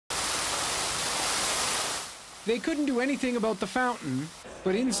They couldn't do anything about the fountain,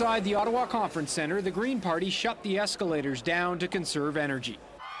 but inside the Ottawa Conference Centre, the Green Party shut the escalators down to conserve energy.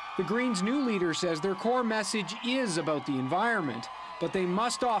 The Greens' new leader says their core message is about the environment, but they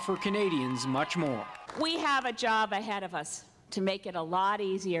must offer Canadians much more. We have a job ahead of us to make it a lot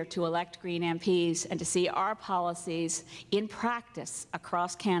easier to elect Green MPs and to see our policies in practice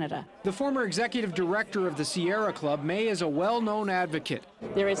across Canada. The former executive director of the Sierra Club, May, is a well-known advocate.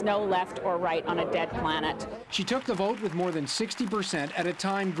 There is no left or right on a dead planet. She took the vote with more than 60% at a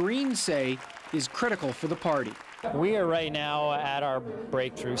time Greens say is critical for the party. We are right now at our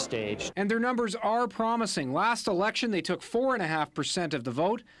breakthrough stage. And their numbers are promising. Last election, they took 4.5% of the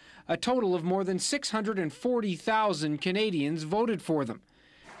vote. A total of more than 640,000 Canadians voted for them.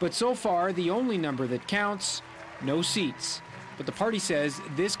 But so far, the only number that counts, no seats. But the party says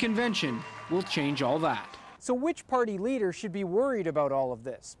this convention will change all that. So which party leader should be worried about all of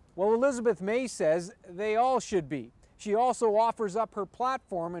this? Well, Elizabeth May says they all should be. She also offers up her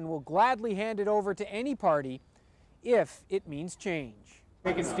platform and will gladly hand it over to any party if it means change.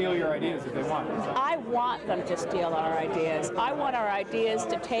 They can steal your ideas if they want. I want them to steal our ideas. I want our ideas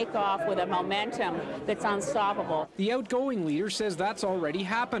to take off with a momentum that's unstoppable. The outgoing leader says that's already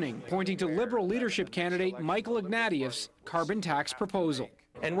happening, pointing to Liberal leadership candidate Michael Ignatieff's carbon tax proposal.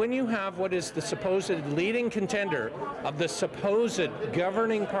 And when you have what is the supposed leading contender of the supposed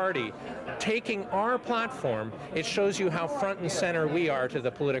governing party taking our platform, it shows you how front and center we are to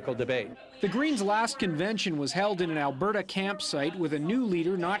the political debate. The Greens' last convention was held in an Alberta campsite with a new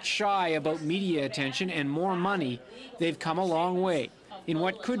leader not shy about media attention and more money. They've come a long way in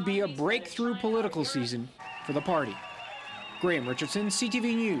what could be a breakthrough political season for the party. Graham Richardson,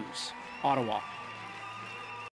 CTV News, Ottawa.